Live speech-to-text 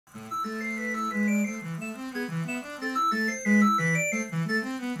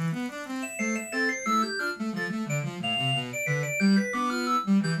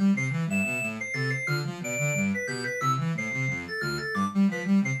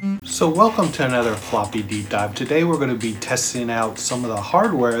So welcome to another floppy deep dive. Today we're going to be testing out some of the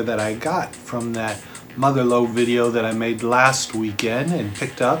hardware that I got from that mother lode video that I made last weekend and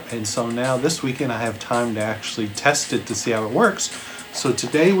picked up, and so now this weekend I have time to actually test it to see how it works. So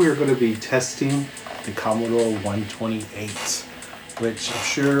today we're going to be testing the Commodore 128, which I'm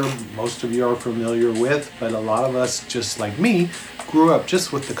sure most of you are familiar with, but a lot of us, just like me, grew up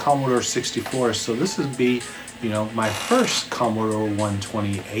just with the Commodore 64. So this would be, my first Commodore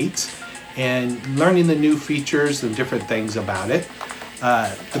 128 and learning the new features and different things about it.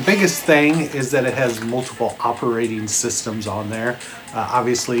 The biggest thing is that it has multiple operating systems on there.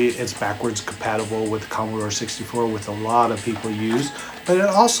 Obviously it's backwards compatible with Commodore 64, which a lot of people use, but it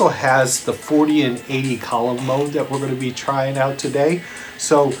also has the 40 and 80 column mode that we're going to be trying out today.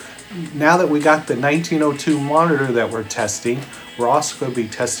 So now that we got the 1902 monitor that we're testing, we're also going to be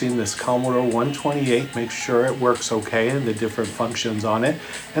testing this Commodore 128, make sure it works okay and the different functions on it.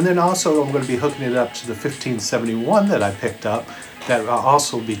 And then also I'm going to be hooking it up to the 1571 that I picked up, that I'll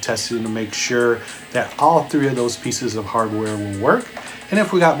also be testing to make sure that all three of those pieces of hardware will work. And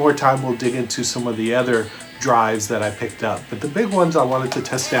if we got more time, we'll dig into some of the other drives that I picked up. But the big ones I wanted to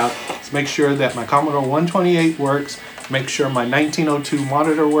test out is make sure that my Commodore 128 works, make sure my 1902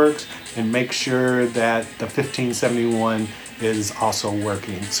 monitor works, and make sure that the 1571 is also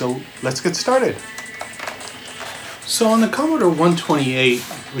working. So let's get started. So on the Commodore 128,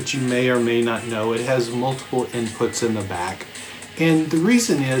 which you may or may not know, it has multiple inputs in the back. And the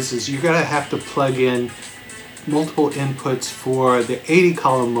reason is you're gonna have to plug in multiple inputs for the 80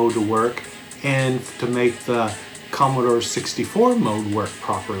 column mode to work and to make the Commodore 64 mode work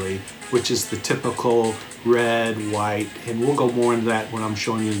properly, which is the typical red, white, and we'll go more into that when I'm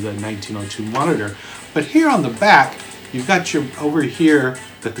showing you the 1902 monitor. But here on the back, you've got your, over here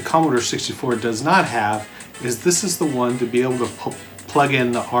that the Commodore 64 does not have, this is the one to be able to plug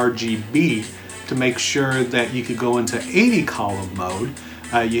in the RGB to make sure that you could go into 80 column mode.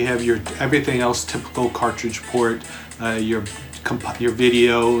 You have your everything else, typical cartridge port, your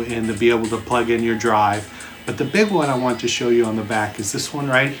video, and to be able to plug in your drive. But the big one I want to show you on the back is this one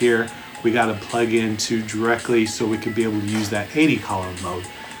right here. We got to plug into directly so we could be able to use that 80 column mode.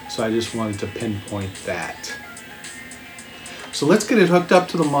 So I just wanted to pinpoint that. So let's get it hooked up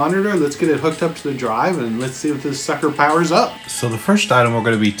to the monitor, let's get it hooked up to the drive, and let's see if this sucker powers up. So the first item we're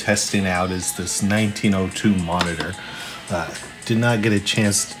going to be testing out is this 1902 monitor. Did not get a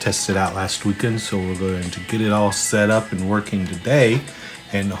chance to test it out last weekend, so we're going to get it all set up and working today,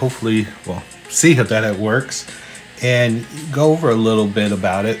 and hopefully, well, see if that it works, and go over a little bit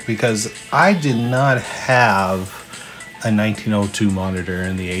about it, because I did not have a 1902 monitor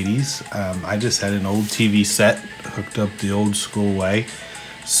in the 80s. I just had an old TV set hooked up the old school way.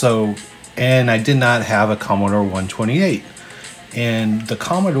 So, and I did not have a Commodore 128. And the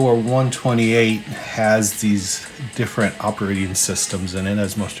Commodore 128 has these different operating systems in it,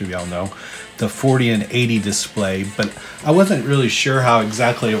 as most of y'all know, the 40 and 80 display, but I wasn't really sure how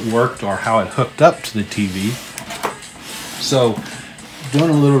exactly it worked or how it hooked up to the TV. So, doing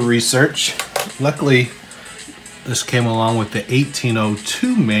a little research, luckily this came along with the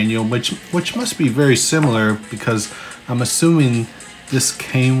 1802 manual, which must be very similar, because I'm assuming this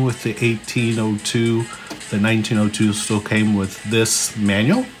came with the 1802. The 1902 still came with this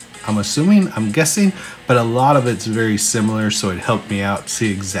manual. I'm assuming, I'm guessing, but a lot of it's very similar, so it helped me out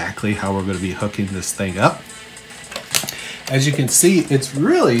see exactly how we're going to be hooking this thing up. As you can see, it's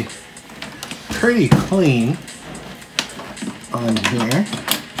really pretty clean on here.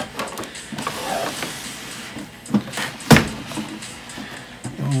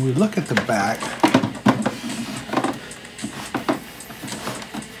 When we look at the back,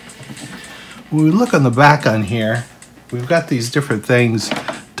 when we look on the back on here, we've got these different things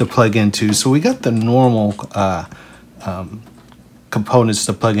to plug into. So we got the normal components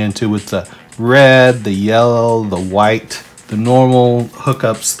to plug into with the red, the yellow, the white, the normal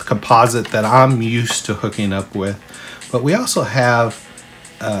hookups, the composite that I'm used to hooking up with. But we also have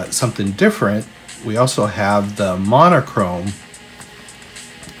something different. We also have the monochrome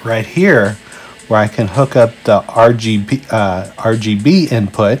right here, where I can hook up the RGB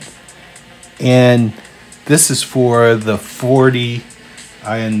input, and this is for the 40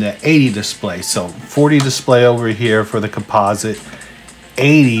 and the 80 display. So 40 display over here for the composite,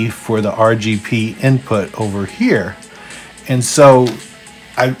 80 for the RGB input over here. And so,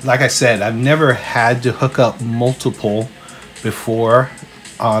 like I said, I've never had to hook up multiple before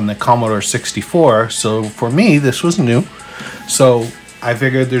on the Commodore 64, so for me this was new. So I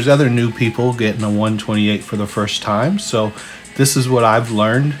figured there's other new people getting a 128 for the first time, so this is what I've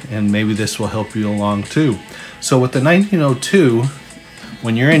learned, and maybe this will help you along too. So with the 1902,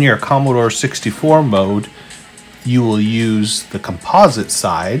 When you're in your Commodore 64 mode, you will use the composite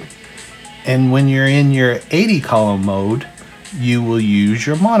side, and when you're in your 80 column mode, you will use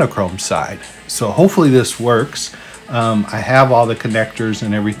your monochrome side. So hopefully this works. I have all the connectors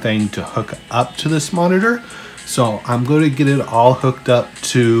and everything to hook up to this monitor, so I'm going to get it all hooked up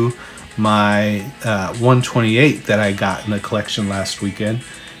to my 128 that I got in the collection last weekend.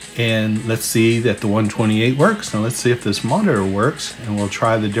 And let's see that the 128 works. Now let's see if this monitor works, and we'll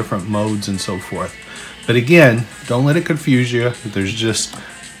try the different modes and so forth. But again, don't let it confuse you. There's just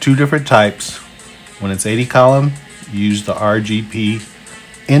two different types. When it's 80 column, use the RGB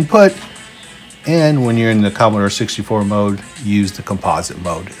input. And when you're in the Commodore 64 mode, use the composite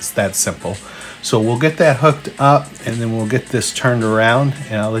mode. It's that simple. So we'll get that hooked up, and then we'll get this turned around,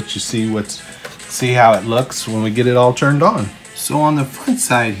 and I'll let you see how it looks when we get it all turned on. So on the front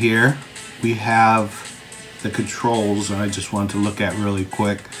side here, we have the controls, and I just want to look at really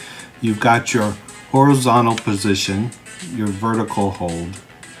quick. You've got your horizontal position, your vertical hold,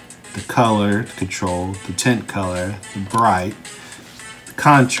 the color control, the tint color, the bright, the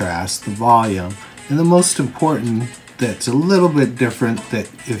contrast, the volume, and the most important that's a little bit different that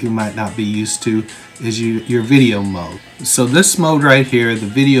if you might not be used to is your video mode. So this mode right here, the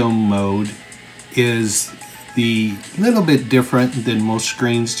video mode, is the little bit different than most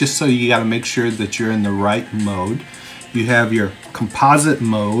screens, just so you got to make sure that you're in the right mode. You have your composite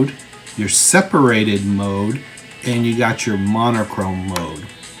mode, your separated mode, and you got your monochrome mode.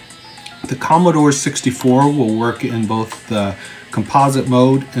 The Commodore 64 will work in both the composite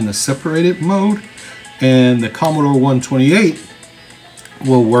mode and the separated mode, and the Commodore 128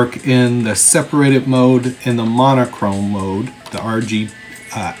 will work in the separated mode and the monochrome mode, the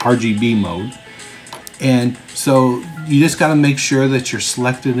RGB mode. And so you just got to make sure that you're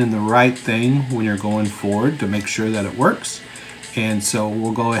selected in the right thing when you're going forward to make sure that it works. And so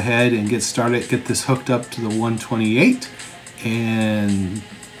we'll go ahead and get started, get this hooked up to the 128, and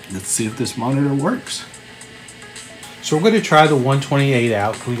let's see if this monitor works. So we're going to try the 128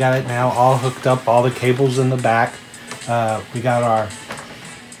 out. We got it now all hooked up, all the cables in the back. We got our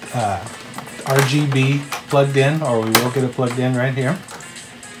RGB plugged in, or we will get it plugged in right here.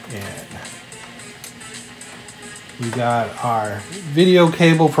 And we got our video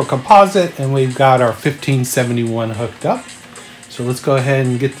cable for composite, and we've got our 1571 hooked up. So let's go ahead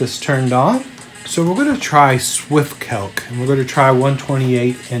and get this turned on. So we're going to try Swift Calc, and we're going to try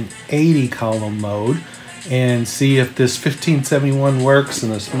 128 and 80 column mode and see if this 1571 works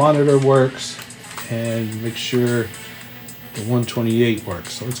and this monitor works, and make sure the 128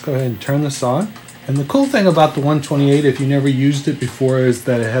 works. So let's go ahead and turn this on. And the cool thing about the 128, if you never used it before, is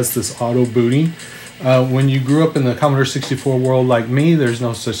that it has this auto booting. When you grew up in the Commodore 64 world like me, there's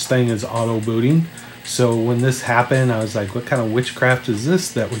no such thing as auto booting. So when this happened, I was like, what kind of witchcraft is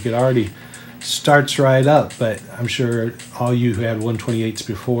this that we could already starts right up? But I'm sure all you who had 128s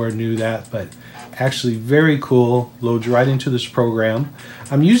before knew that, but actually very cool, loads right into this program.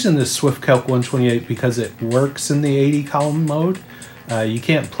 I'm using this Swift Calc 128 because it works in the 80 column mode. You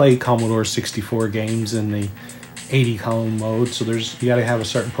can't play Commodore 64 games in the 80 column mode, so you got to have a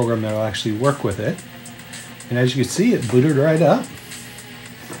certain program that will actually work with it. And as you can see, it booted right up,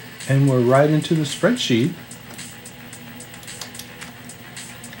 and we're right into the spreadsheet.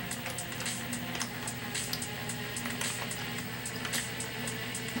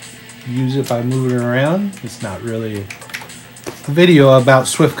 Use it by moving it around. It's not really a video about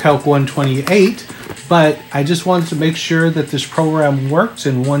Swift Calc 128, but I just wanted to make sure that this program worked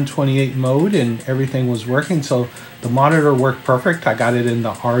in 128 mode and everything was working. So the monitor worked perfect. I got it in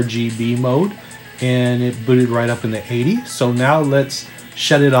the RGB mode, and it booted right up in the 80. So now let's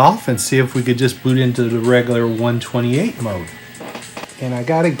shut it off and see if we could just boot into the regular 128 mode. And I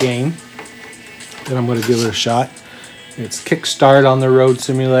got a game that I'm going to give it a shot. It's Kickstart on the Road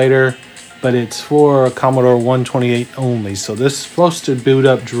Simulator, but it's for Commodore 128 only. So this is supposed to boot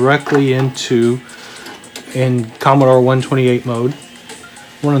up directly in Commodore 128 mode.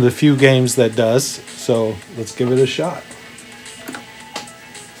 One of the few games that does. So let's give it a shot.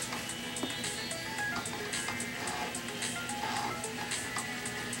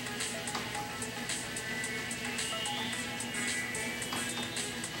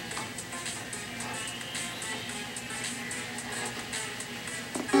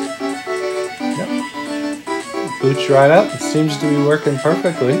 Boots right up. It seems to be working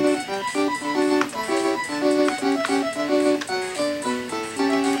perfectly.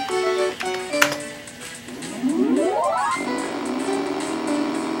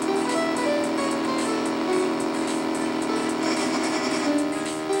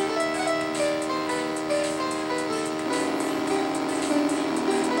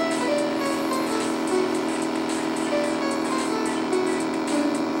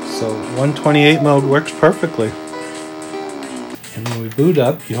 So 128 mode works perfectly. And when we boot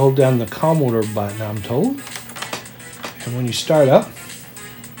up, you hold down the Commodore button, I'm told. And when you start up,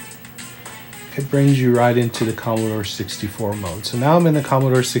 it brings you right into the Commodore 64 mode. So now I'm in the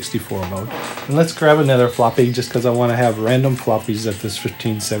Commodore 64 mode. And let's grab another floppy just because I want to have random floppies that this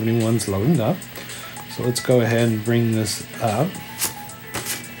 1571's loading up. So let's go ahead and bring this up.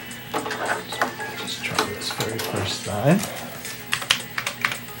 Just try this very first time.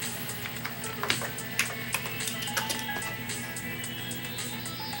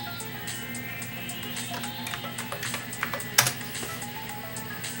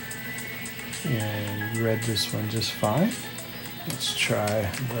 And read this one just fine. Let's try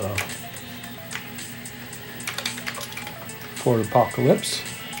the Ford Apocalypse.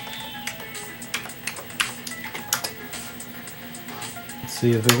 Let's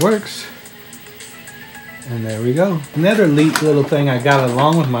see if it works. And there we go. Another neat little thing I got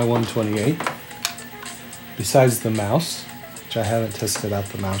along with my 128, besides the mouse, which I haven't tested out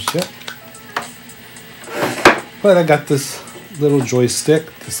the mouse yet. But I got this little joystick,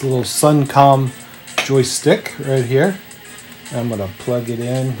 this little Suncom joystick right here. I'm gonna plug it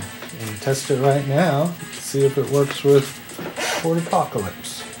in and test it right now. See if it works with Ford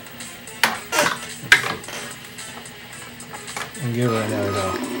Apocalypse. And give it another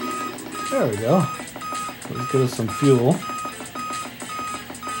go. There we go. Let's give it some fuel.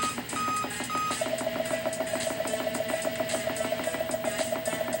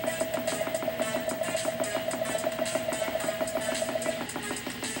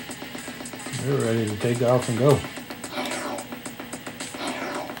 We're ready to take off and go.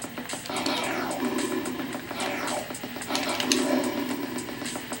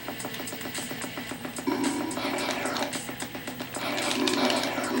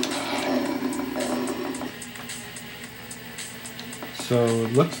 So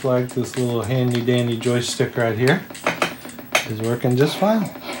it looks like this little handy dandy joystick right here is working just fine.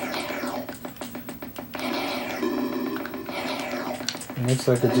 It looks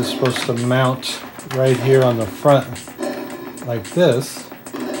like it's just supposed to mount right here on the front like this.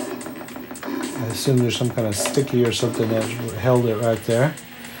 I assume there's some kind of sticky or something that held it right there.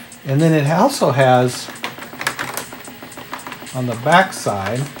 And then it also has on the back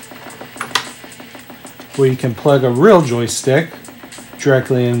side where you can plug a real joystick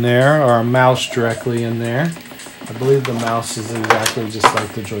directly in there, or a mouse directly in there. I believe the mouse is exactly just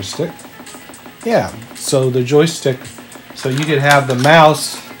like the joystick. Yeah, so the joystick, so you could have the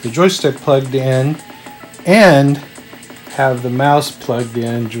mouse, the joystick plugged in, and have the mouse plugged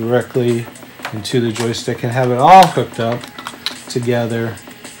in directly into the joystick and have it all hooked up together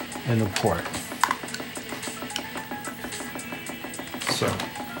in the port. So,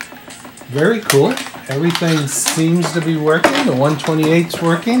 very cool. Everything seems to be working. The 128's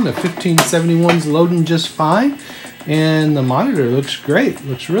working. The 1571's loading just fine. And the monitor looks great.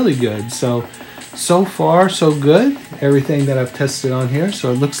 Looks really good. So far, so good. Everything that I've tested on here.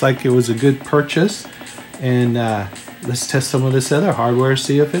 So it looks like it was a good purchase. And let's test some of this other hardware,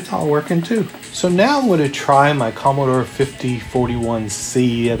 see if it's all working too. So now I'm going to try my Commodore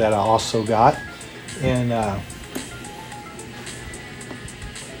 5041C that I also got. And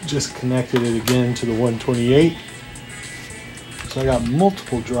just connected it again to the 128. So I got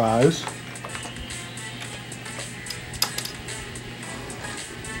multiple drives.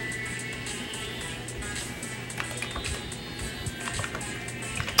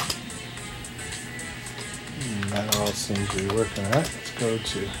 And that all seems to be working right. Let's go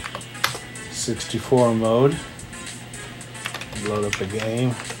to 64 mode. Load up a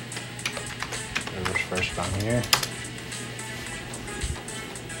game. Whatever's first on here.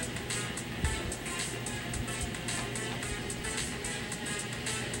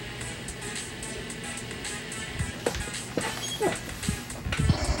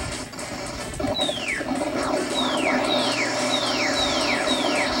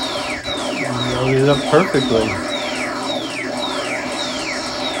 Loaded up perfectly.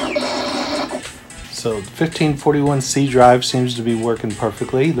 So the 1541C drive seems to be working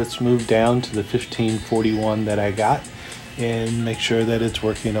perfectly. Let's move down to the 1541 that I got and make sure that it's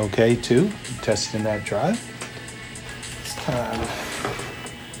working okay too. Testing that drive. It's time.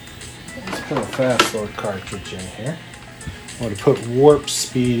 Let's put a fast load cartridge in here. I'm going to put warp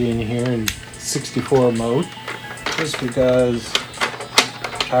speed in here in 64 mode just because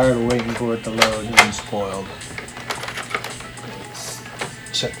tired of waiting for it to load and I'm spoiled. Let's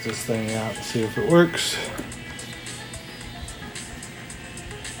check this thing out and see if it works.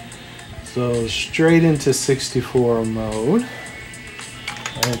 So straight into 64 mode.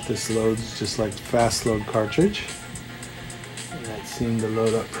 I think this loads just like the fast load cartridge. And let's seem to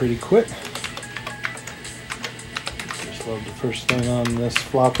load up pretty quick. Just load the first thing on this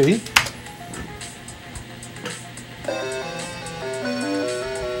floppy.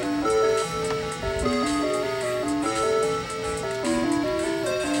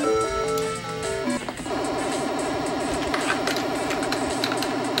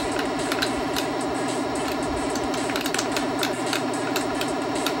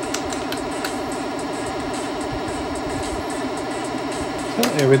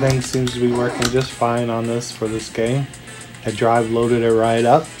 Everything seems to be working just fine on this for this game. The drive loaded it right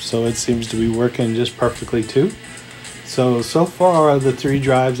up, so it seems to be working just perfectly too. So far the three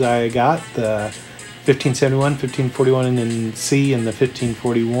drives I got, the 1571, 1541 and C and the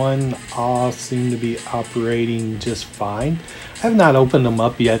 1541 all seem to be operating just fine. I have not opened them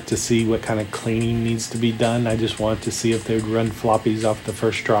up yet to see what kind of cleaning needs to be done. I just wanted to see if they would run floppies off the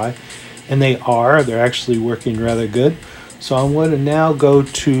first try. And they are. They're actually working rather good. So I'm going to now go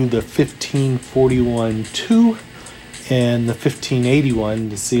to the 1541-2 and the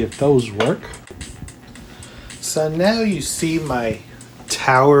 1581 to see if those work. So now you see my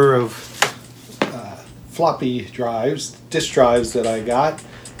tower of floppy drives, disk drives that I got.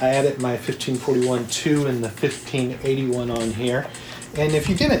 I added my 1541-2 and the 1581 on here. And if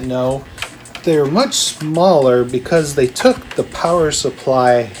you didn't know, they're much smaller because they took the power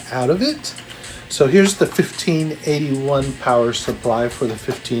supply out of it. So here's the 1581 power supply for the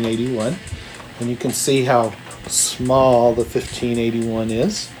 1581, and you can see how small the 1581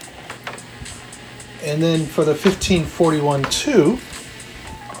 is. And then for the 1541-2,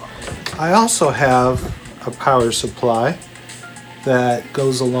 I also have a power supply that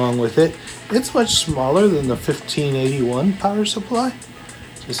goes along with it. It's much smaller than the 1581 power supply,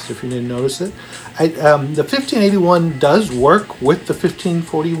 just if you didn't notice it. The 1581 does work with the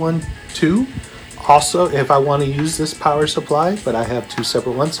 1541-2. Also, if I want to use this power supply, but I have two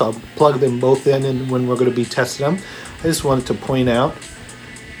separate ones, so I'll plug them both in and when we're going to be testing them. I just wanted to point out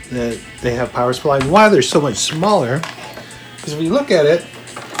that they have power supply and why they're so much smaller. Because if you look at it,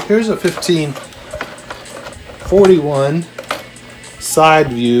 here's a 1541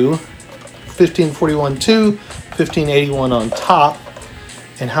 side view, 1541-2, 1581 on top,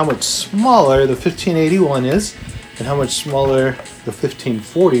 and how much smaller the 1581 is, and how much smaller the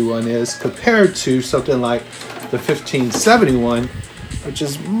 1541 is compared to something like the 1571, which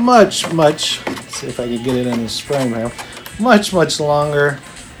is much, let's see if I can get it in the frame here, much longer,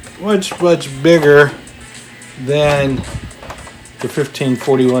 much bigger than the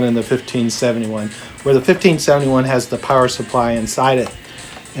 1541 and the 1571, where the 1571 has the power supply inside it.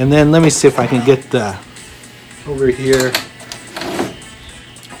 And then let me see if I can get the over here,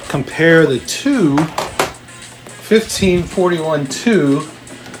 compare the two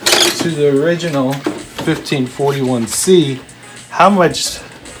 1541-2 to the original 1541C, how much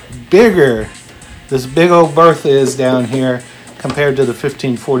bigger this big old berth is down here compared to the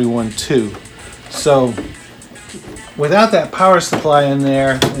 1541-2. So without that power supply in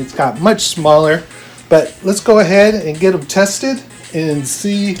there, it's got much smaller. But let's go ahead and get them tested and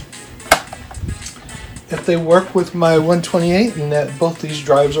see if they work with my 128 and that both these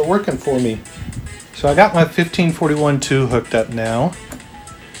drives are working for me. So I got my 1541-2 hooked up now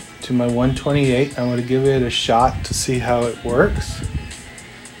to my 128. I'm going to give it a shot to see how it works.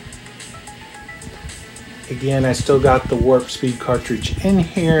 Again, I still got the warp speed cartridge in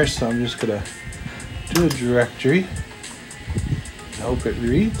here, so I'm just going to do a directory. I hope it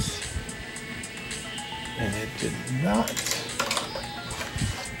reads. And it did not.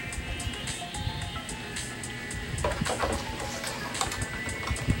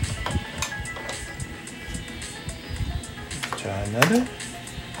 Try another.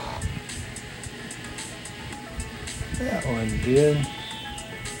 That one did.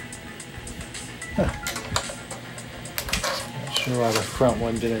 Huh. Not sure why the front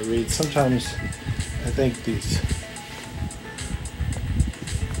one didn't read. Sometimes I think these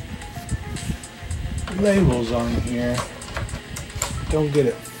labels on here don't get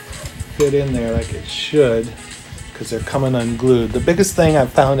it fit in there like it should because they're coming unglued. The biggest thing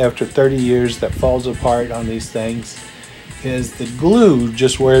I've found after 30 years that falls apart on these things is the glue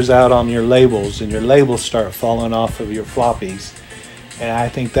just wears out on your labels and your labels start falling off of your floppies. And I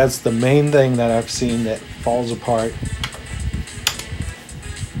think that's the main thing that I've seen that falls apart.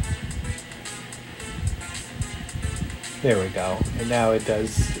 There we go. And now it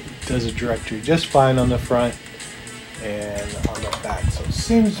does a directory just fine on the front and on the back. So it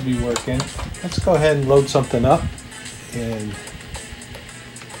seems to be working. Let's go ahead and load something up and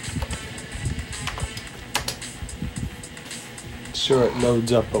sure it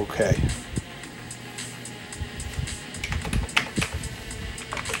loads up okay.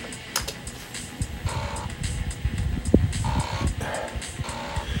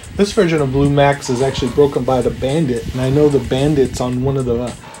 This version of Blue Max is actually broken by the Bandit, and I know the Bandit's on one of the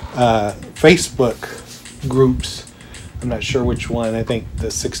Facebook groups. I'm not sure which one. I think the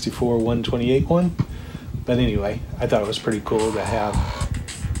 64-128 one. But anyway, I thought it was pretty cool to have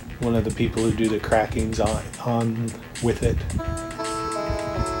one of the people who do the crackings on with it.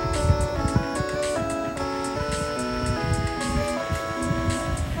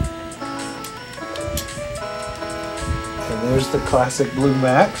 And there's the classic Blue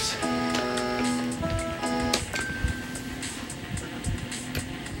Max.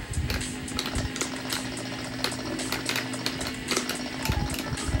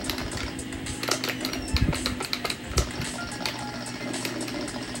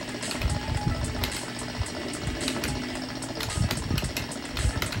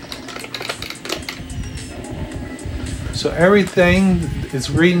 So everything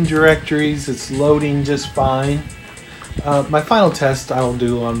is reading directories, it's loading just fine. My final test I'll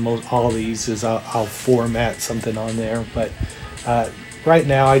do on all these is I'll format something on there, but right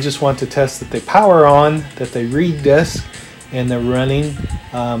now I just want to test that they power on, that they read disk, and they're running.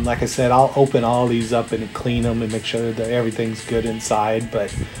 Like I said, I'll open all these up and clean them and make sure that everything's good inside,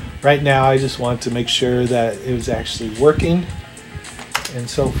 but right now I just want to make sure that it was actually working. And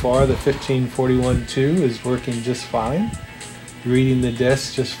so far the 1541-2 is working just fine, reading the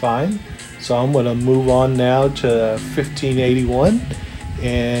disk just fine. So I'm going to move on now to 1581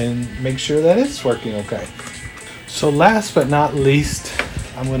 and make sure that it's working okay. So last but not least,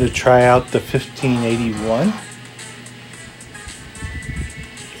 I'm going to try out the 1581.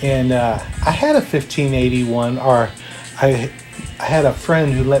 And I had a 1581, or I had a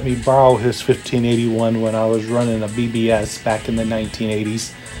friend who let me borrow his 1581 when I was running a BBS back in the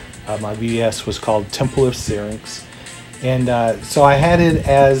 1980s. My BBS was called Temple of Syrinx. And so I had it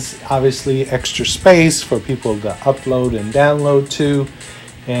as obviously extra space for people to upload and download to.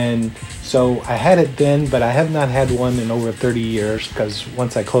 And so I had it then, but I have not had one in over 30 years because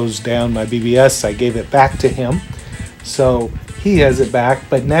once I closed down my BBS, I gave it back to him. So he has it back,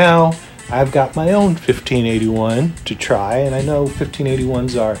 but now I've got my own 1581 to try, and I know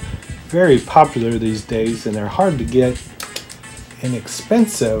 1581s are very popular these days, and they're hard to get and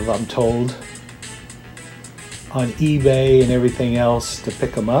expensive, I'm told, on eBay and everything else to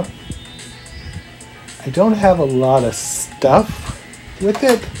pick them up. I don't have a lot of stuff with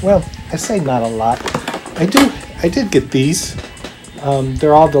it. Well, I say not a lot. I did get these.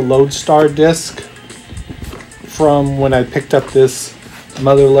 They're all the Lodestar disc from when I picked up this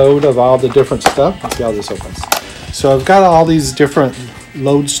mother load of all the different stuff. Let's see how this opens. So I've got all these different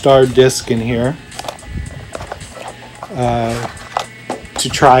Lodestar discs in here to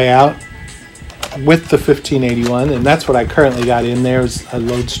try out with the 1581, and that's what I currently got in there is a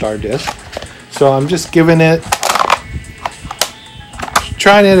Lodestar disc. So I'm just giving it,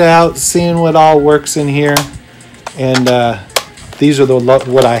 trying it out, seeing what all works in here, and these are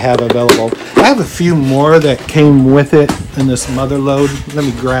what I have available. I have a few more that came with it in this mother load. Let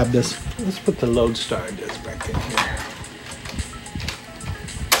me grab this. Let's put the Lodestar disc back in here.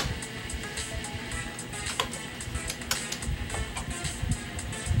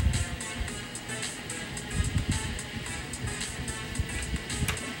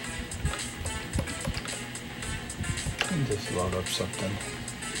 And just load up something.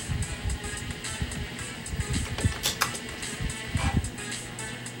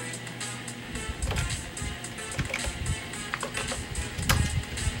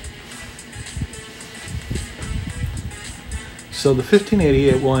 So the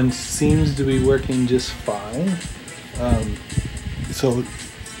 1588 one seems to be working just fine. So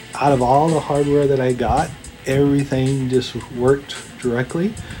out of all the hardware that I got, everything just worked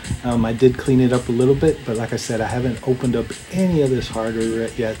directly. I did clean it up a little bit, but like I said, I haven't opened up any of this hardware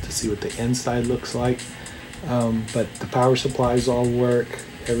yet to see what the inside looks like. But the power supplies all work.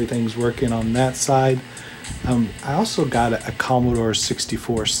 Everything's working on that side. I also got a Commodore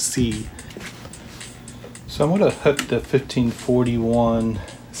 64C. So I'm going to hook the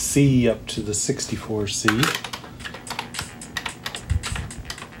 1541C up to the 64C.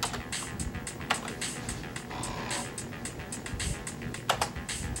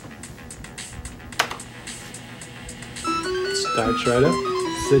 Starts right up.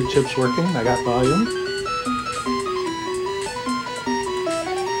 SID chip's working. I got volume.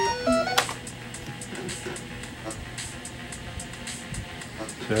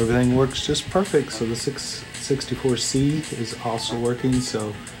 So everything works just perfect. So the 64C is also working.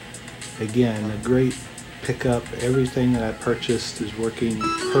 So again, a great pickup. Everything that I purchased is working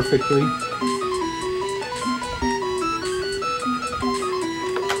perfectly.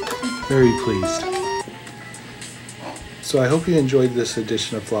 Very pleased. So I hope you enjoyed this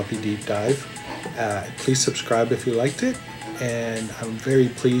edition of Floppy Deep Dive. Please subscribe if you liked it. And I'm very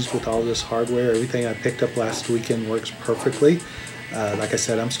pleased with all this hardware. Everything I picked up last weekend works perfectly. Like I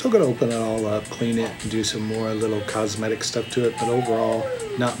said, I'm still going to open it all up, clean it, and do some more little cosmetic stuff to it, but overall,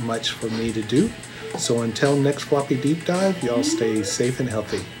 not much for me to do. So until next Floppy Deep Dive, y'all stay safe and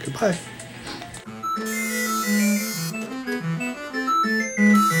healthy. Goodbye.